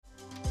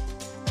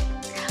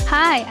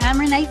Hi, I'm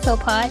Renee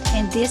Philpott,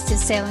 and this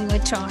is Selling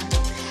with Charm.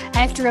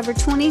 After over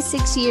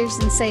 26 years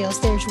in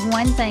sales, there's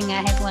one thing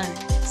I have learned.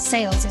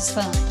 Sales is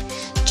fun.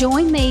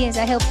 Join me as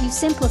I help you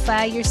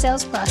simplify your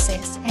sales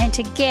process, and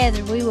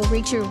together we will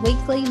reach your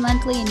weekly,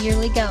 monthly, and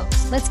yearly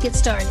goals. Let's get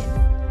started.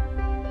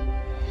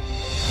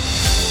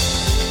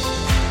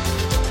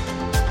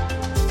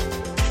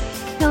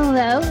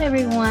 Hello,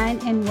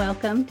 everyone, and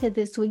welcome to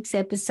this week's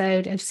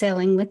episode of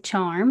Selling with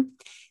Charm.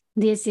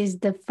 This is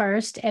the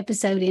first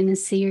episode in a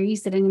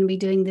series that I'm going to be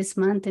doing this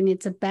month, and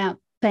it's about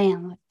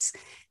balance.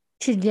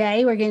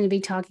 Today, we're going to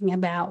be talking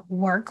about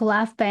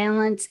work-life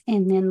balance,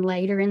 and then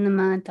later in the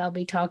month, I'll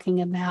be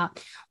talking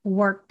about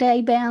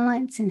workday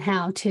balance and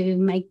how to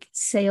make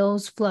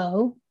sales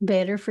flow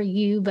better for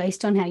you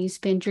based on how you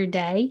spend your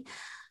day.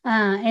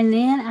 And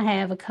then I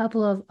have a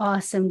couple of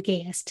awesome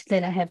guests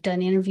that I have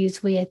done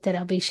interviews with that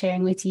I'll be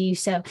sharing with you.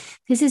 So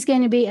this is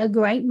going to be a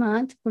great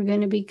month. We're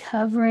going to be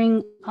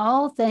covering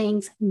all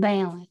things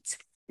balance.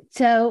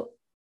 So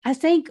I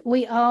think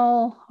we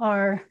all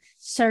are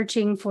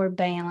searching for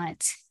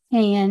balance.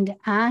 And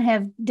I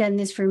have done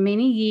this for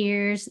many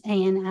years,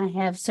 and I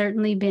have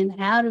certainly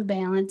been out of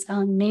balance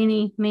on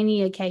many,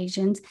 many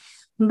occasions.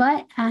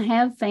 But I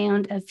have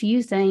found a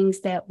few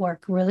things that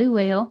work really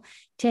well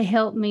to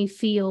help me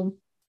feel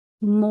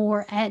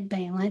more at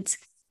balance.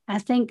 I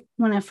think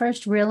when I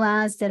first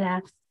realized that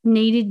I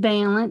needed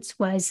balance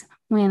was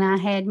when I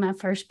had my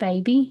first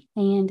baby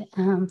and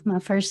my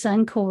first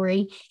son,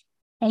 Corey,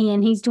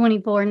 and he's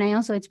 24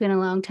 now, so it's been a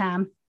long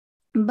time.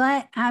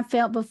 But I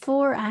felt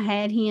before I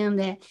had him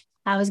that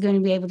I was going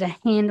to be able to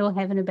handle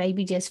having a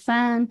baby just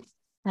fine.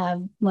 I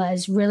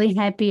was really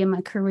happy in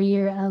my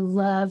career. I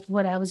loved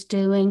what I was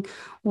doing.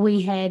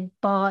 We had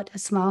bought a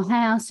small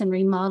house and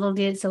remodeled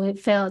it, so it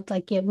felt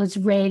like it was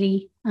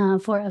ready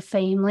for a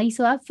family.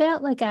 So I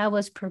felt like I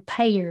was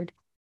prepared,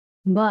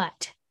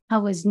 but I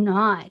was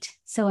not.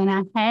 So when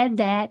I had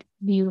that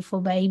beautiful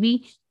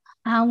baby,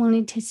 I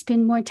wanted to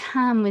spend more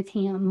time with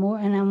him,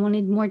 and I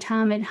wanted more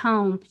time at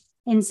home.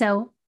 And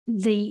so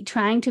the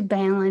trying to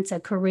balance a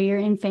career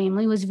and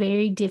family was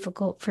very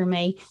difficult for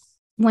me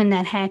when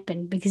that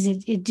happened, because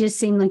it just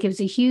seemed like it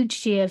was a huge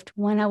shift,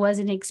 one I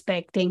wasn't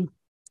expecting,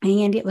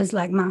 and it was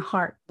like my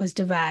heart was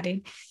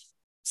divided.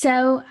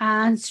 So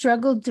I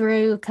struggled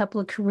through a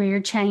couple of career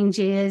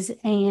changes,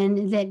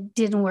 and that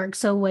didn't work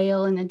so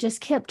well, and I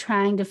just kept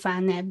trying to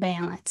find that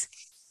balance.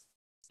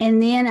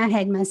 And then I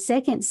had my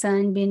second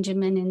son,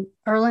 Benjamin, and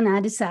Earl and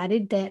I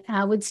decided that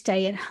I would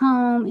stay at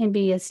home and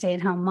be a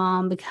stay-at-home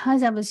mom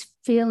because I was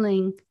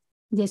feeling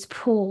this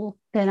pull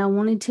that I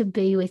wanted to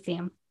be with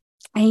him.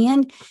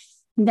 And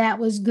that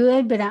was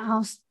good, but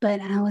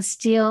I was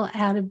still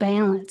out of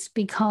balance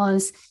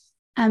because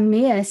I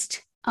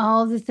missed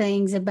all the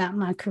things about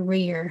my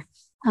career.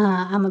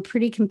 I'm a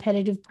pretty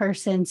competitive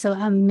person, so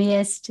I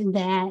missed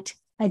that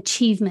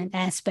achievement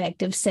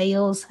aspect of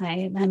sales.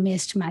 I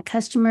missed my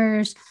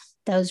customers,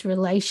 those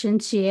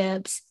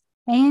relationships,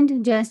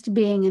 and just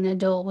being an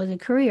adult with a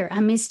career. I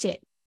missed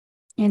it.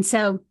 And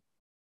so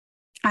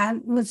I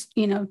was,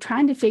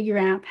 trying to figure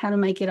out how to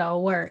make it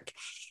all work.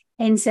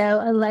 And so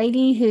a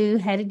lady who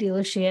had a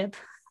dealership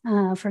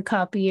for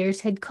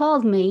copiers had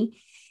called me,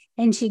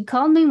 and she'd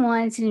called me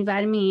once and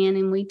invited me in,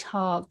 and we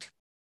talked.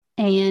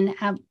 And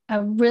I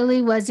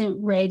really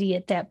wasn't ready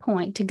at that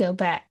point to go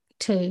back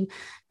to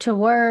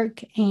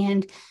work.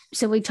 And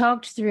so we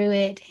talked through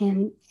it.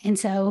 And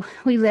so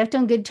we left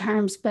on good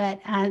terms,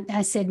 but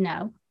I said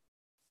no.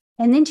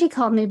 And then she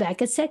called me back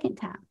a second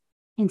time.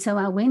 And so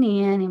I went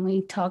in and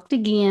we talked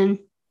again.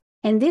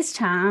 And this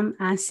time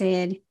I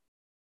said,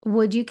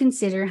 would you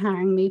consider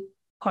hiring me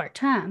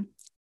part-time?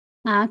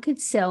 I could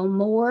sell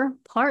more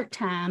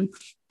part-time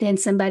than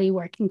somebody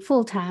working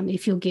full-time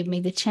if you'll give me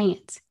the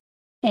chance.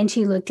 And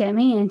she looked at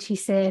me and she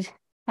said,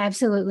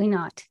 absolutely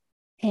not.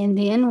 And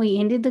then we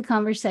ended the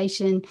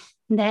conversation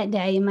that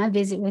day in my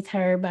visit with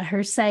her by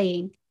her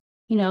saying,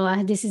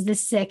 this is the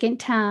second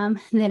time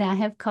that I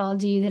have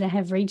called you, that I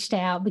have reached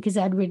out because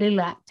I'd really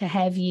like to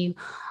have you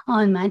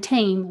on my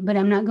team, but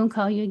I'm not going to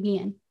call you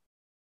again.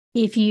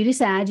 If you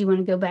decide you want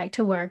to go back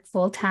to work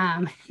full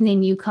time,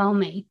 then you call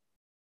me.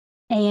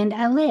 And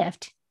I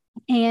left.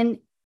 And,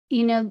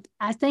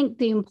 I think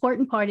the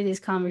important part of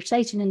this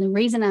conversation, and the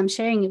reason I'm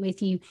sharing it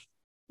with you,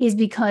 is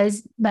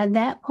because by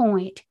that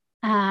point,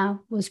 I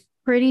was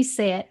pretty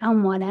set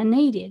on what I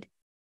needed.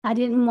 I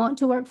didn't want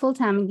to work full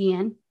time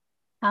again.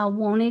 I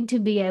wanted to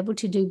be able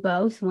to do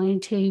both. I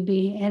wanted to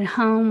be at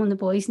home when the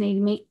boys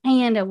needed me,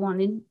 and I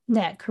wanted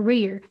that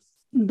career.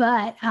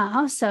 But I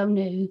also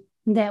knew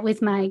that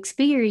with my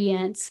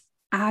experience,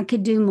 I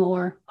could do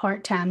more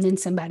part-time than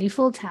somebody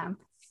full-time.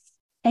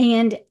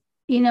 And,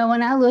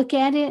 when I look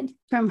at it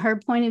from her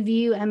point of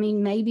view,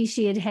 maybe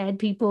she had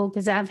people,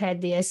 because I've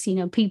had this,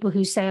 people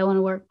who say I want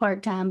to work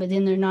part-time, but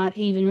then they're not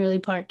even really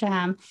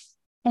part-time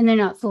and they're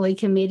not fully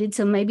committed.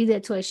 So maybe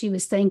that's what she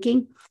was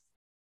thinking.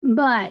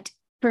 But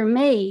for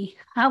me,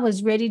 I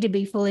was ready to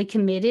be fully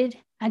committed.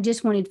 I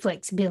just wanted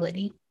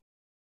flexibility.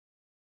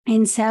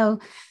 And so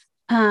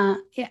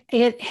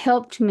it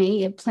helped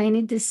me. It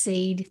planted the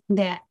seed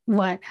that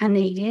what I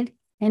needed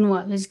and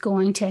what was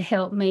going to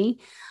help me,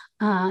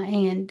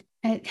 and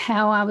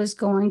how I was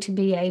going to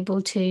be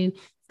able to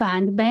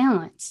find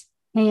balance.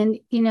 And,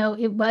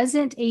 it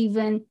wasn't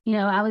even,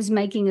 I was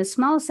making a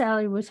small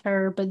salary with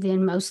her, but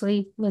then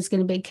mostly was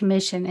going to be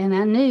commission. And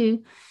I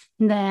knew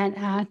that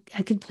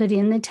I could put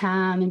in the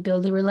time and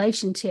build the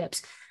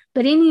relationships.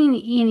 But in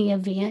any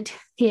event,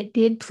 it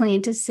did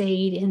plant a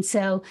seed. And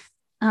so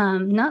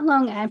not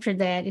long after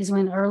that is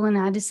when Earl and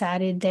I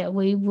decided that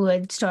we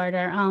would start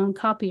our own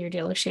copier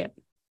dealership.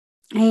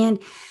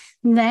 And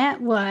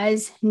that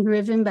was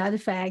driven by the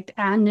fact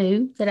I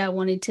knew that I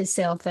wanted to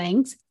sell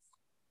things.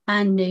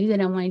 I knew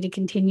that I wanted to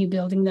continue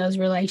building those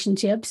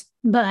relationships,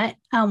 but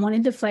I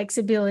wanted the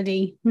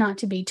flexibility not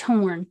to be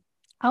torn.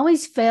 I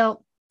always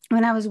felt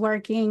when I was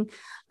working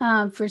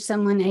for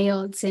someone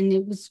else, and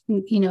it was,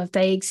 if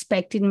they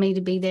expected me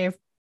to be there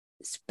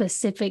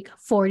specific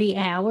 40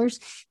 hours,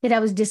 that I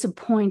was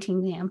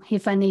disappointing them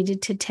if I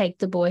needed to take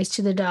the boys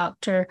to the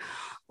doctor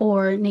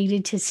or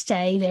needed to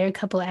stay there a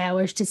couple of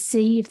hours to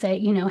see if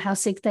they, how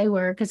sick they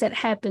were, because that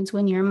happens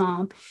when you're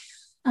a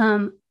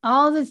mom.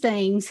 All the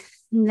things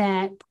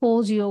that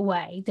pulls you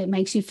away, that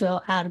makes you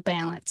feel out of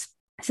balance.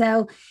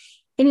 So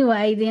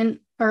anyway, then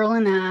Earl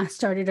and I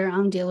started our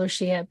own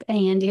dealership,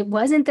 and it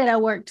wasn't that I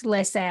worked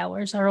less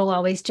hours. Earl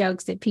always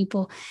jokes that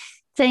people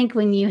think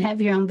when you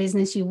have your own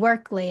business, you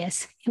work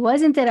less. It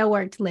wasn't that I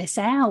worked less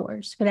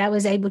hours, but I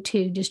was able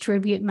to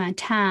distribute my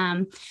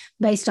time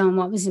based on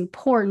what was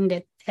important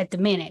at the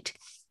minute.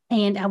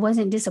 And I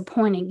wasn't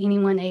disappointing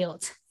anyone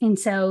else. And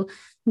so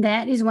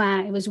that is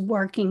why it was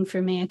working for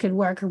me. I could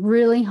work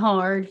really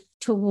hard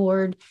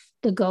toward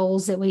the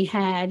goals that we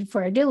had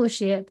for our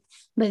dealership,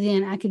 but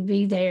then I could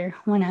be there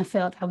when I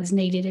felt I was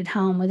needed at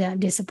home without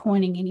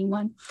disappointing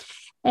anyone.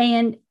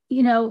 And,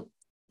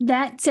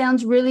 that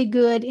sounds really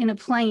good in a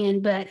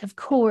plan, but of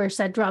course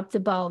I dropped the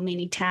ball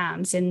many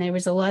times. And there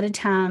was a lot of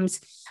times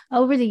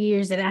over the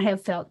years that I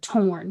have felt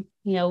torn,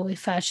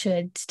 if I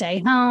should stay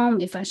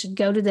home, if I should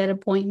go to that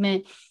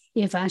appointment,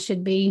 if I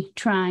should be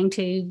trying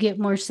to get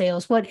more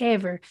sales,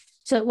 whatever.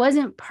 So it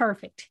wasn't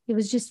perfect. It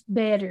was just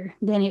better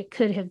than it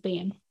could have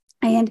been.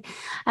 And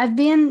I've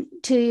been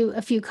to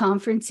a few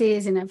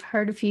conferences and I've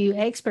heard a few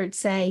experts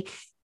say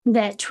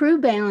that true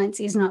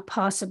balance is not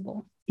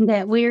possible,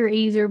 that we're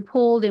either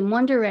pulled in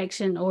one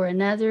direction or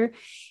another.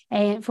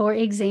 And for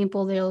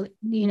example,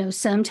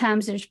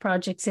 sometimes there's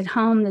projects at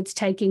home that's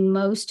taking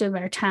most of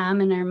our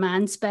time and our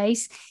mind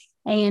space,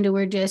 and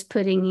we're just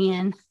putting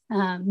in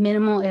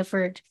minimal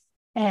effort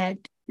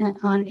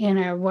in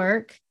our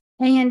work.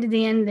 And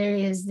then there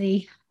is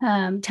the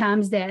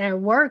times that our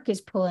work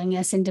is pulling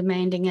us and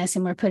demanding us,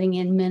 and we're putting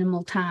in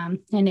minimal time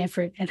and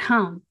effort at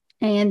home,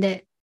 and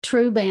that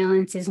true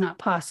balance is not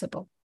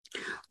possible.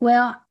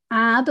 Well,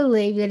 I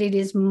believe that it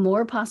is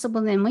more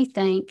possible than we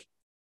think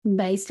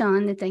based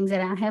on the things that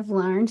I have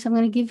learned. So I'm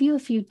going to give you a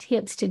few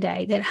tips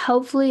today that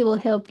hopefully will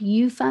help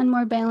you find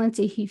more balance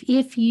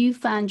if you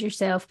find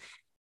yourself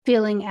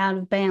feeling out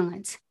of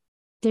balance.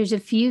 There's a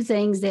few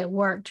things that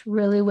worked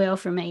really well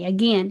for me.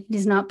 Again, it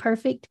is not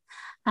perfect.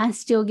 I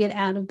still get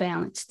out of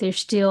balance. There's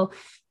still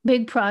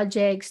big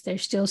projects.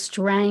 There's still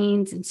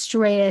strains and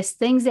stress,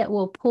 things that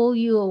will pull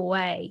you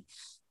away.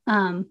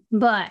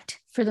 But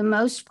for the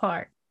most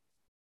part,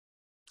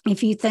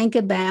 if you think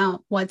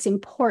about what's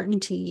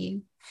important to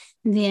you,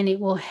 then it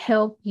will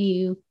help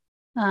you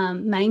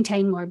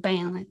maintain more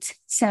balance.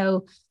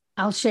 So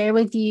I'll share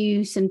with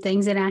you some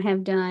things that I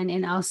have done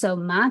and also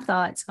my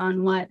thoughts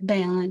on what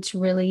balance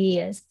really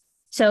is.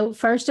 So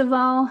first of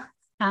all,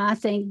 I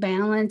think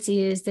balance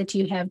is that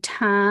you have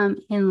time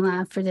in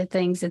life for the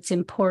things that's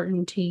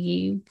important to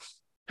you.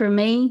 For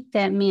me,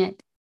 that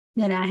meant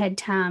that I had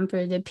time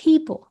for the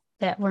people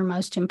that were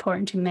most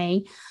important to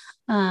me,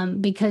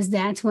 because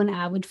that's when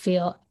I would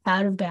feel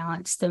out of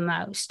balance the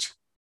most.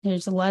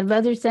 There's a lot of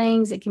other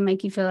things that can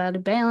make you feel out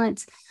of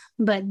balance,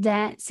 but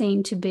that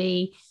seemed to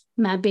be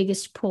my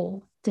biggest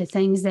pull. The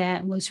things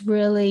that was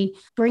really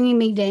bringing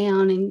me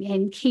down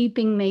and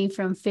keeping me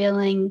from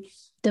feeling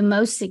the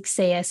most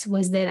success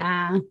was that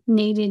I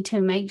needed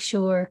to make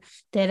sure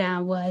that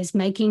I was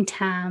making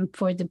time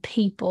for the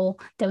people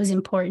that was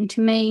important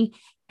to me,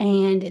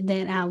 and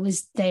that I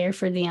was there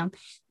for them.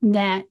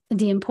 That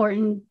the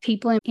important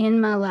people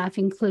in my life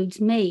includes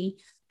me.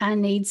 I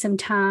need some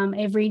time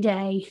every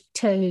day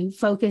to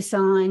focus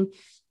on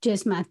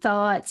just my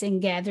thoughts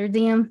and gather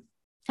them.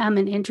 I'm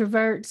an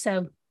introvert,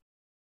 so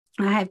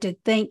I have to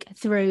think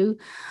through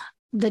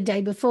the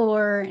day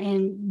before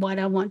and what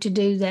I want to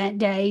do that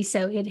day.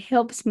 So it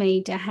helps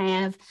me to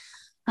have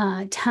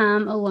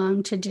time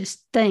alone to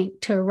just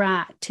think, to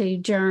write, to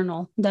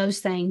journal, those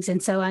things.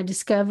 And so I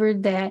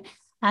discovered that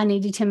I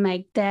needed to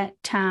make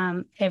that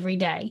time every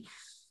day.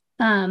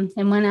 And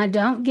when I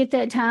don't get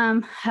that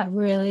time, I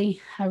really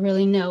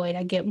know it.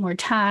 I get more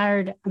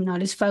tired. I'm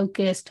not as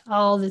focused,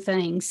 all the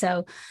things.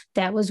 So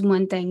that was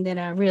one thing that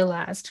I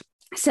realized.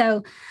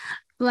 So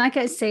like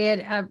I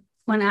said,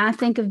 when I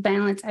think of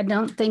balance, I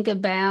don't think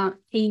about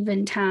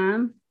even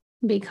time.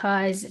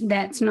 because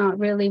that's not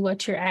really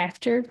what you're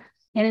after.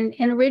 And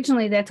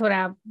originally that's what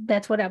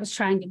I was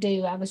trying to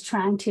do. I was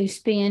trying to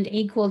spend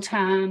equal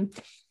time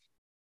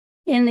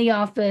in the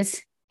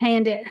office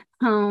and at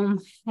home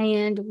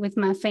and with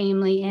my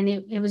family. And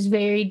it was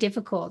very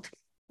difficult.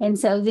 And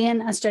so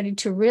then I started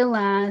to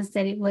realize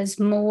that it was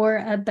more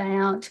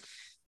about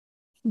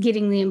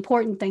getting the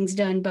important things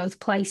done both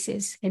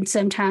places. And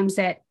sometimes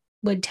that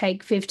would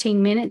take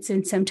 15 minutes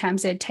and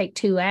sometimes that'd take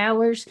 2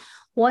 hours.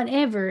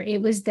 Whatever,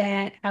 it was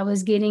that I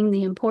was getting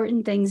the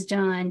important things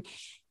done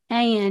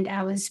and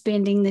I was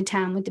spending the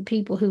time with the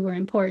people who were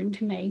important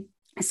to me.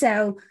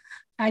 So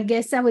I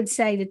guess I would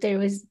say that there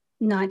was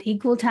not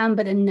equal time,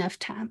 but enough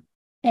time.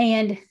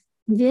 And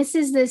this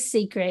is the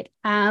secret,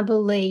 I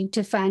believe,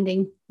 to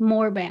finding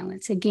more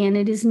balance. Again,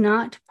 it is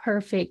not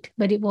perfect,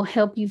 but it will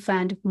help you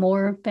find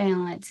more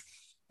balance.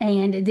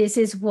 And this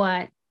is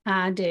what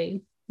I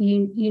do.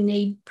 You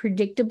need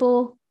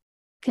predictable,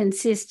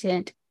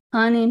 consistent,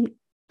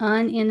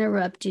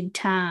 uninterrupted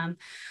time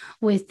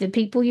with the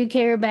people you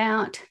care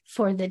about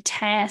for the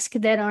tasks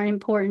that are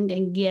important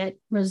and get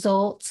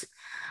results.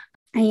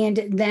 And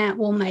that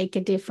will make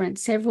a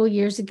difference. Several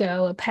years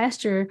ago, a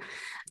pastor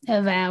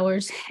of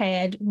ours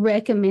had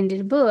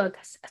recommended a book.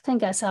 I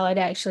think I saw it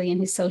actually in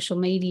his social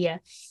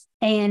media.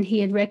 And he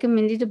had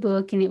recommended a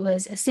book, and it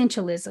was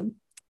Essentialism.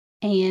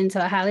 And so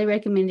I highly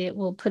recommend it.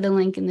 We'll put a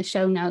link in the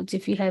show notes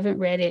if you haven't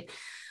read it.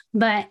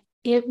 But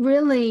it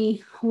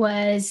really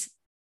was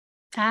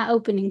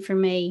eye-opening for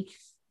me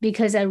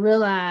because I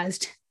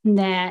realized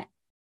that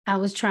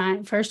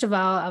first of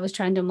all, I was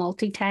trying to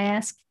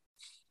multitask,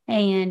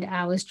 and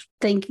I was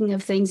thinking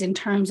of things in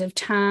terms of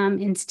time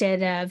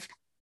instead of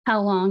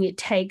how long it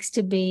takes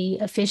to be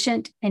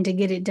efficient and to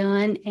get it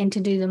done and to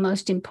do the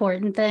most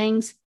important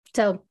things.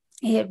 So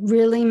it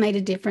really made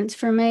a difference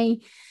for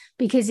me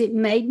because it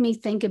made me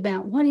think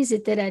about what is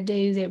it that I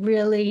do that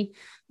really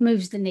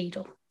moves the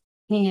needle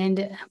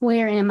and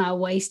where am I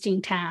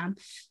wasting time?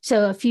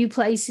 So a few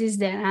places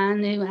that I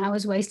knew I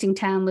was wasting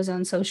time was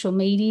on social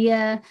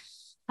media.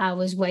 I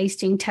was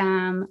wasting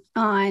time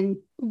on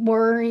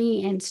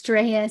worry and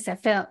stress. I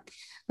felt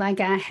like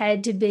I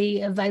had to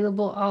be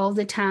available all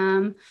the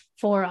time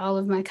for all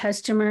of my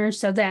customers.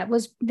 So that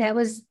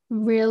was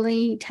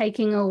really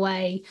taking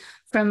away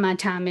from my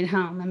time at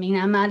home. I mean,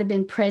 I might have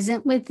been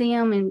present with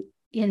them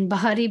in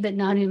body, but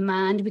not in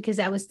mind because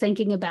I was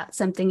thinking about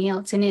something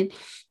else. And it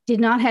did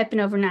not happen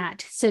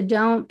overnight. So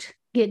don't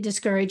get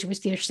discouraged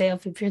with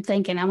yourself if you're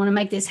thinking, I want to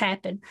make this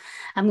happen.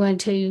 I'm going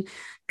to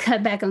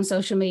cut back on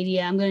social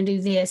media. I'm going to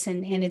do this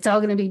and it's all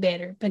going to be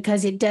better,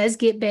 because it does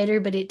get better,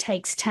 but it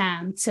takes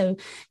time. So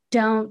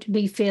don't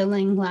be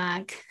feeling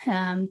like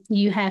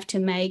you have to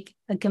make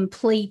a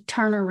complete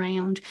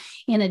turnaround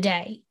in a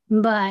day,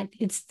 but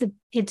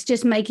it's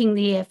just making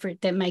the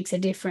effort that makes a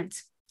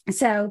difference.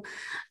 So,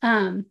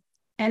 and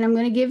I'm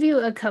going to give you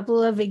a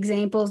couple of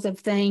examples of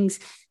things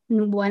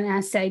when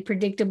I say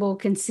predictable,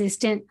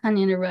 consistent,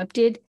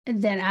 uninterrupted,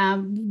 that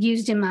I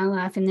used in my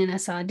life, and then I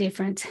saw a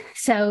difference.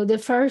 So the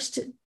first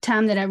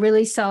time that I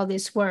really saw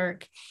this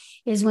work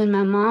is when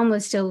my mom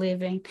was still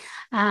living.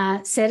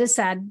 I set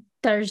aside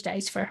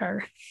Thursdays for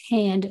her.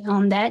 And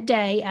on that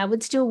day, I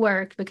would still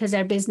work because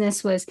our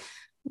business was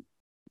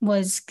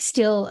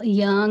still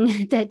young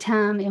at that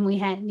time. And we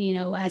had,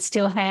 I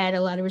still had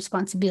a lot of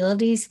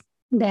responsibilities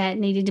that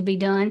needed to be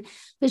done,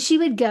 but she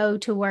would go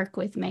to work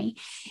with me.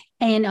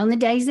 And on the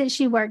days that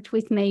she worked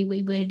with me,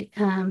 we would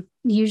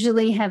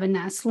usually have a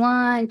nice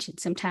lunch. And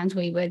sometimes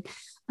we would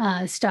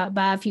stop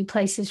by a few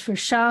places for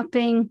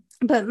shopping,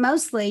 but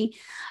mostly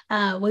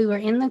we were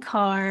in the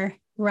car,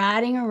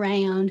 riding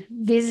around,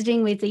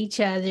 visiting with each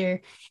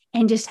other,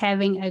 and just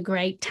having a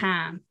great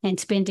time and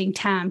spending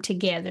time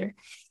together.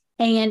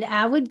 And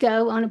I would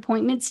go on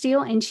appointments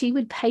still, and she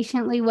would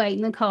patiently wait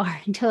in the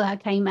car until I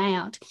came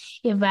out.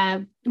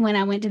 When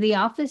I went to the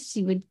office,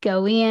 she would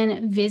go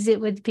in, visit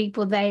with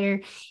people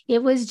there.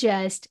 It was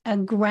just a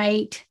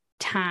great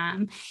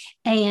time.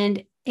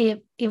 And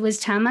it was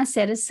time I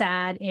set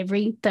aside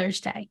every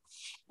Thursday.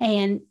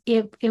 And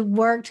it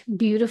worked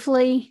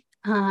beautifully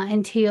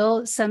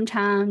until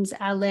sometimes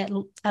I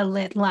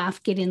let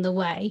life get in the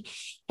way,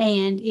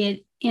 and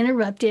it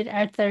interrupted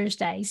our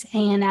Thursdays,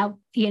 and I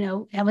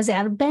was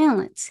out of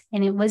balance,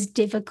 and it was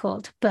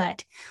difficult.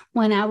 But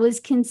when I was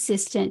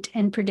consistent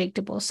and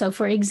predictable, so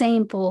for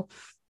example,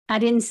 I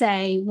didn't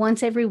say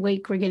once every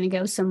week we're going to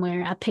go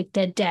somewhere. I picked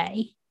a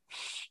day,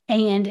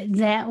 and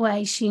that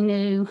way she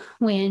knew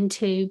when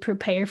to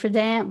prepare for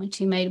that. When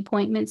she made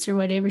appointments or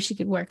whatever, she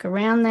could work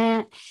around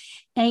that.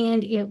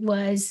 And it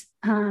was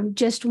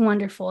just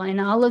wonderful.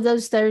 And all of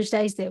those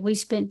Thursdays that we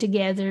spent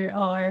together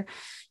are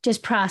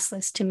just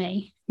priceless to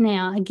me.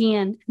 Now,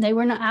 again,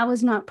 I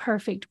was not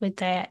perfect with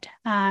that.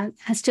 I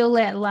still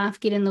let life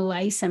get in the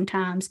way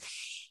sometimes.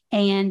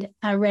 And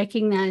I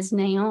recognize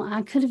now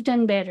I could have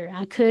done better.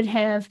 I could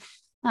have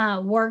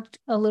worked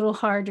a little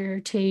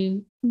harder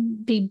to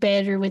be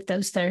better with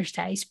those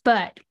Thursdays.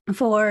 But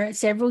for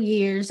several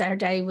years, our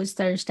day was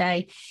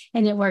Thursday,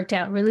 and it worked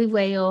out really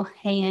well.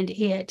 And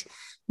it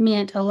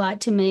meant a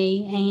lot to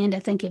me, and I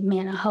think it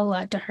meant a whole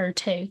lot to her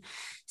too.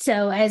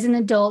 So as an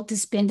adult, to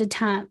spend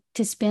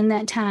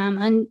that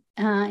time,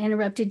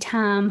 uninterrupted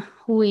time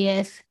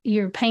with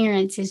your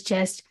parents is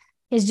just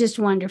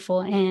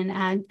wonderful,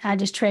 and I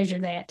just treasure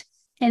that.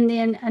 And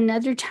then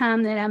another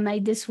time that I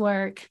made this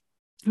work,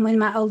 when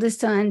my oldest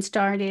son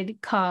started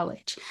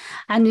college.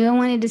 I knew I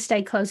wanted to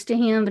stay close to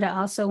him, but I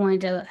also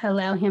wanted to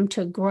allow him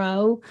to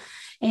grow.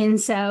 And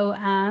so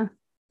I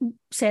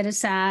set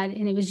aside,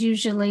 and it was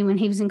usually when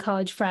he was in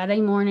college,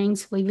 Friday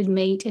mornings, we would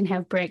meet and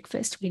have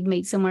breakfast. We'd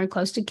meet somewhere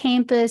close to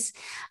campus.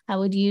 I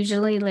would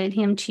usually let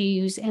him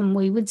choose, and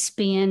we would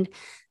spend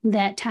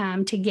that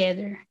time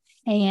together.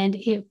 And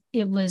it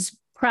was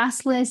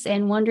priceless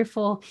and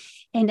wonderful.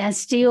 And I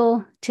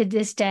still, to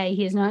this day,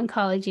 he is not in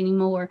college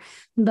anymore,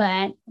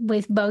 but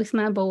with both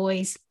my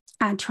boys,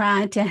 I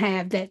try to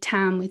have that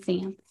time with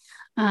them,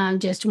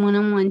 just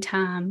one-on-one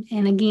time.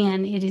 And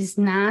again, it is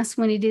nice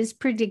when it is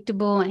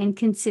predictable and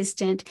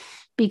consistent,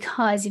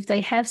 because if they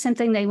have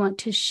something they want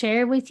to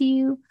share with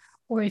you,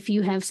 or if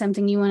you have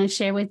something you want to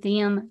share with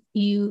them,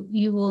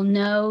 you will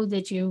know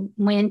that you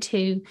when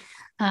to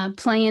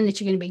plan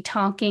that you're going to be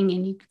talking.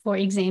 And you, for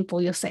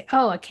example, you'll say,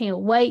 "Oh, I can't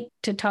wait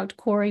to talk to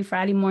Corey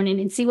Friday morning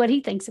and see what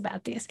he thinks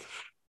about this."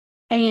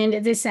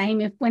 And the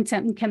same if when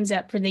something comes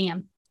up for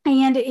them.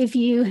 And if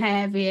you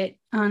have it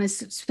on a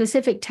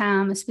specific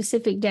time, a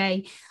specific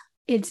day,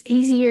 it's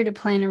easier to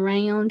plan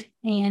around.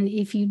 And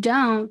if you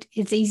don't,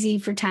 it's easy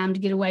for time to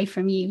get away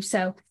from you.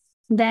 So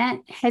that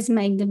has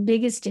made the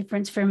biggest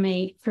difference for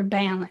me for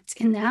balance.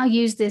 And I'll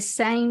use this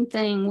same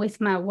thing with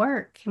my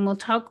work. And we'll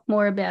talk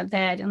more about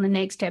that on the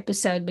next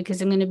episode,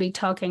 because I'm going to be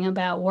talking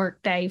about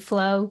workday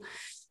flow.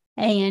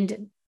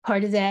 And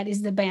part of that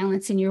is the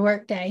balance in your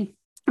workday.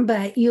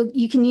 But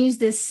you can use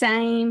this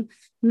same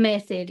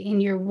method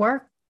in your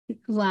work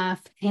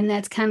life. And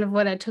that's kind of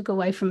what I took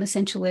away from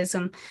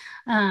essentialism,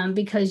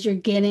 because you're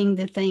getting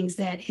the things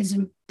that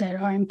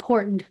are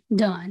important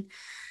done.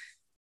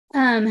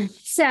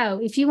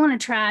 So if you want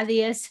to try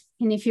this,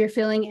 and if you're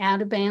feeling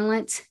out of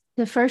balance,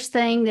 the first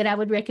thing that I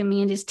would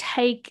recommend is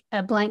take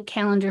a blank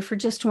calendar for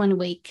just 1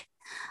 week.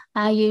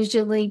 I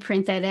usually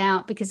print that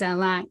out because I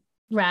like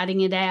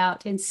writing it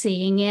out and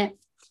seeing it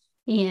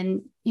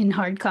in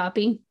hard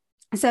copy.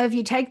 So if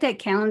you take that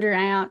calendar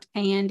out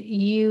and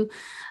you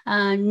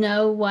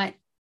know what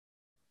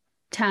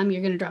time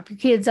you're going to drop your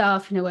kids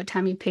off, you know what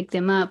time you pick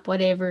them up,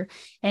 whatever.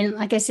 And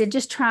like I said,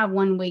 just try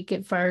 1 week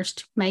at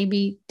first.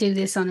 Maybe do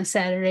this on a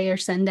Saturday or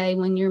Sunday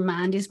when your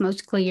mind is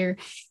most clear,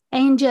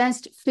 and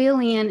just fill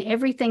in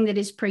everything that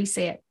is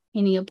preset.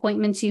 Any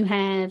appointments you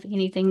have,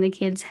 anything the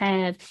kids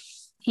have,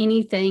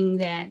 anything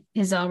that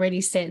is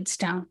already set in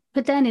stone.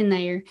 Put that in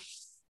there.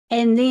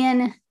 And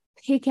then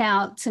pick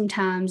out some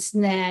times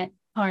that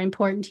are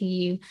important to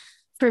you.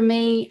 For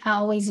me, I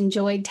always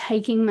enjoyed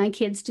taking my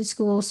kids to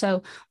school.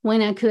 So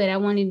when I could, I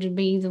wanted to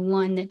be the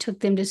one that took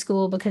them to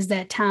school, because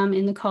that time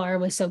in the car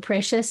was so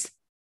precious.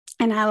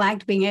 And I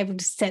liked being able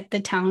to set the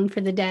tone for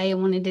the day. I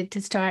wanted it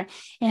to start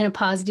in a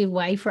positive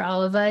way for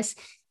all of us.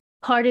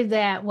 Part of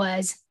that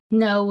was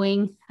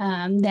knowing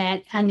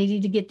that I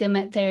needed to get them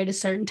up there at a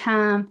certain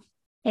time.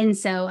 And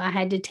so I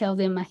had to tell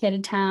them ahead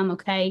of time,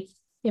 okay,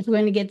 if we're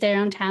going to get there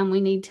on time, we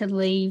need to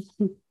leave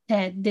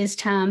at this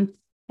time.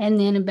 And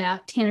then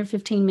about 10 or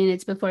 15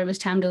 minutes before it was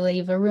time to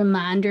leave, a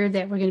reminder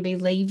that we're going to be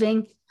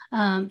leaving.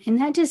 And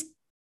that just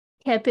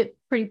kept it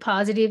pretty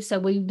positive, so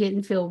we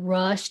didn't feel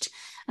rushed.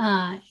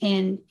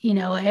 And, you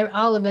know,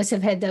 all of us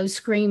have had those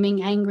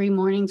screaming, angry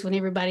mornings when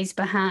everybody's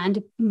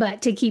behind.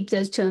 But to keep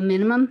those to a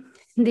minimum,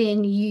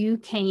 then you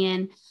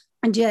can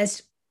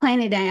just plan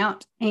it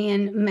out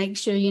and make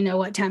sure you know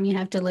what time you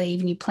have to leave,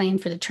 and you plan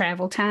for the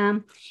travel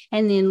time,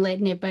 and then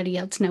letting everybody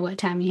else know what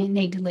time you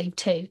need to leave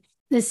too.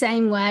 The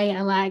same way,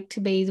 I like to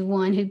be the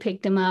one who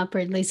picked them up, or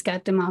at least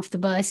got them off the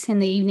bus in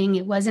the evening.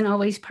 It wasn't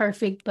always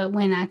perfect, but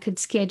when I could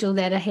schedule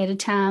that ahead of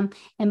time,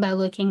 and by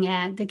looking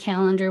at the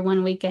calendar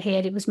 1 week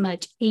ahead, it was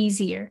much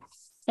easier.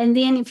 And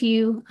then if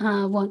you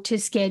want to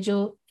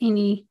schedule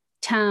any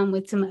time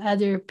with some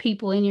other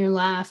people in your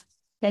life,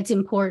 that's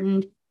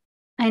important.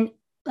 And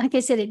like I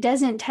said, it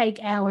doesn't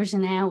take hours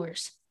and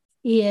hours.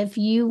 If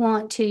you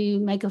want to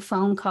make a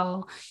phone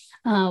call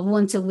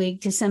once a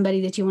week to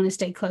somebody that you want to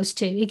stay close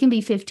to, it can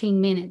be 15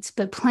 minutes,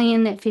 but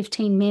plan that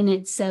 15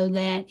 minutes so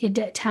that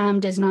that time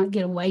does not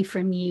get away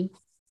from you,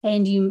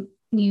 and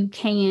you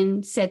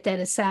can set that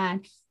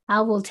aside.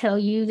 I will tell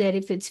you that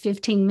if it's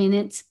 15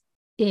 minutes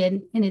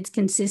and it's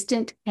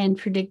consistent and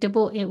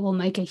predictable, it will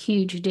make a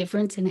huge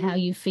difference in how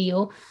you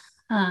feel.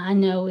 I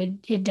know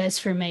it does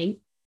for me.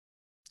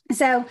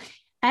 So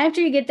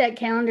after you get that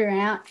calendar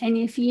out, and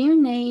if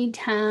you need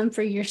time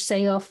for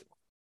yourself,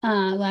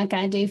 like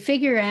I do,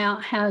 figure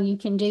out how you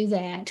can do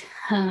that.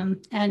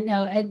 I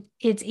know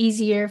it's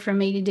easier for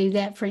me to do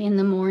that for in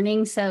the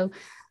morning, so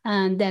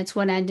that's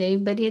what I do.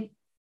 But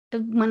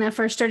when I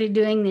first started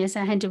doing this,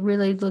 I had to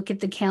really look at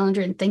the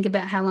calendar and think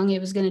about how long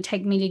it was going to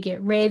take me to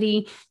get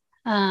ready,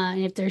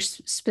 and if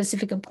there's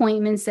specific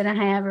appointments that I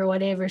have or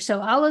whatever.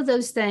 So all of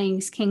those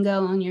things can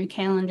go on your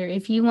calendar.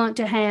 If you want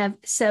to have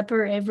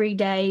supper every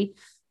day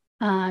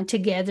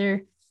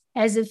together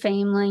as a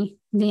family,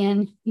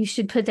 then you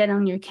should put that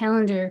on your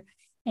calendar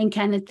and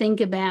kind of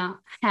think about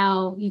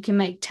how you can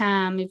make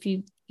time. If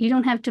you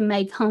don't have to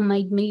make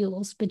homemade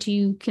meals, but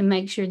you can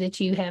make sure that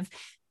you have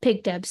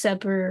picked up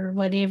supper or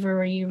whatever,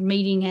 or you're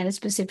meeting at a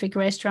specific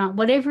restaurant,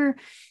 whatever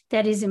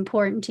that is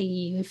important to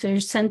you. If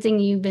there's something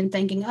you've been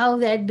thinking, oh,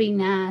 that'd be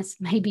nice,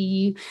 maybe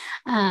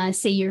you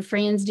see your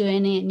friends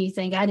doing it and you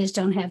think, I just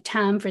don't have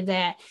time for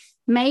that.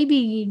 Maybe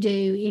you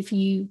do if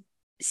you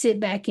sit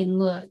back and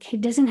look.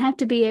 It doesn't have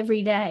to be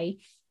every day.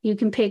 You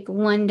can pick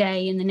one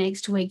day in the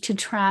next week to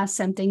try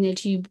something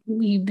that you've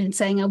been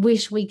saying, I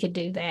wish we could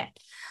do that.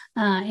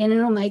 And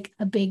it'll make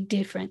a big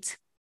difference.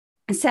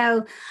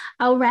 So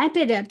I'll wrap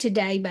it up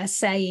today by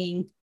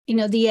saying,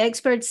 the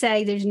experts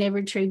say there's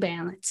never true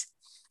balance.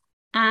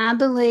 I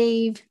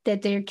believe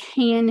that there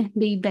can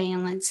be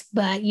balance,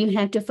 but you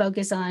have to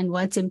focus on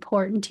what's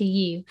important to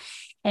you.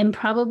 And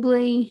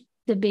probably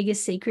the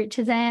biggest secret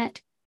to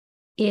that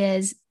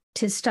is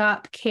to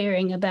stop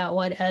caring about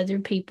what other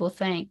people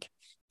think.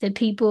 The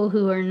people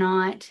who are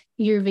not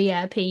your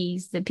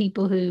VIPs, the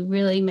people who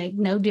really make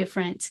no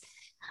difference.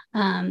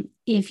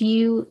 If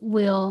you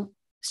will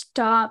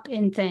stop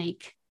and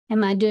think,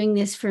 am I doing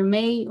this for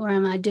me, or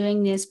am I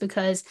doing this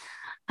because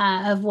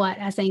of what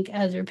I think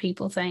other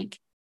people think?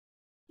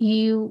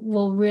 You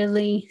will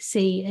really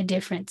see a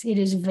difference. It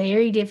is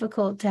very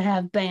difficult to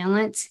have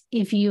balance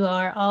if you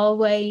are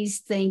always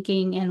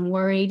thinking and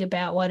worried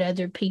about what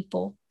other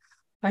people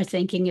are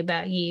thinking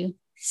about you.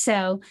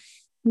 So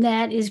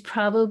that is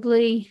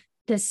probably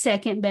the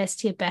second best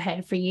tip I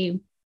have for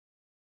you.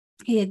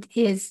 It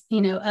is,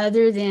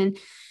 other than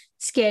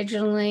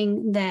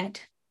scheduling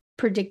that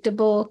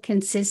predictable,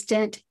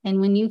 consistent, and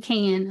when you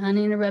can,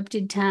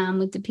 uninterrupted time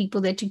with the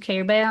people that you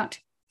care about.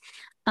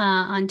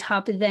 On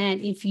top of that,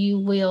 if you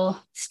will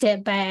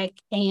step back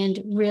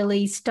and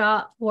really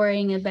stop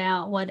worrying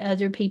about what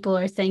other people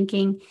are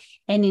thinking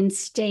and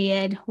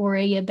instead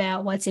worry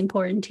about what's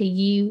important to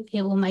you,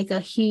 it will make a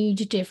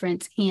huge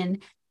difference in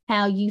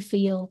how you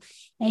feel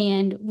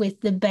and with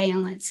the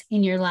balance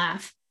in your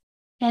life.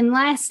 And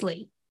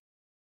lastly,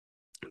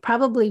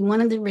 probably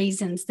one of the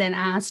reasons that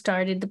I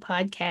started the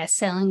podcast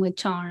Selling with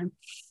Charm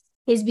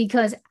is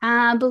because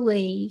I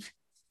believe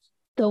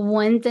the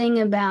one thing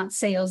about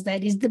sales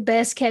that is the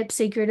best kept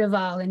secret of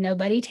all, and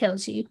nobody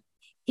tells you,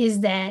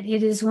 is that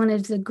it is one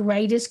of the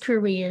greatest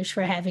careers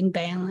for having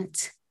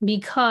balance,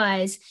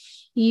 because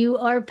you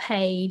are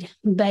paid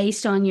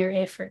based on your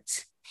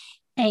efforts.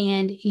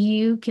 And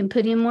you can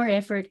put in more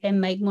effort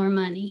and make more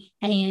money.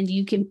 And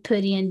you can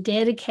put in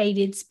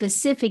dedicated,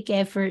 specific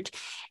effort,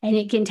 and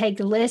it can take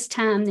less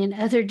time than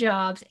other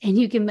jobs, and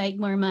you can make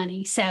more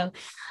money. So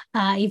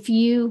if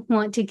you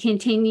want to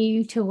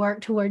continue to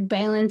work toward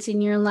balance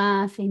in your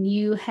life and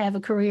you have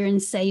a career in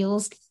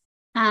sales,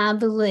 I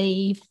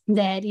believe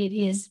that it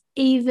is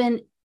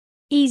even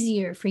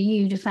easier for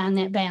you to find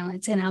that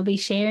balance. And I'll be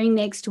sharing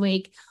next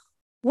week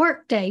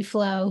workday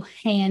flow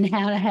and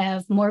how to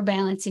have more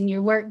balance in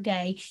your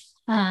workday,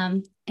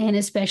 and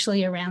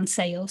especially around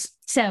sales.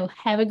 So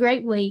have a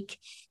great week,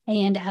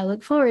 and I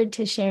look forward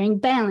to sharing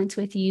balance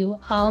with you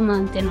all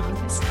month in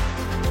August.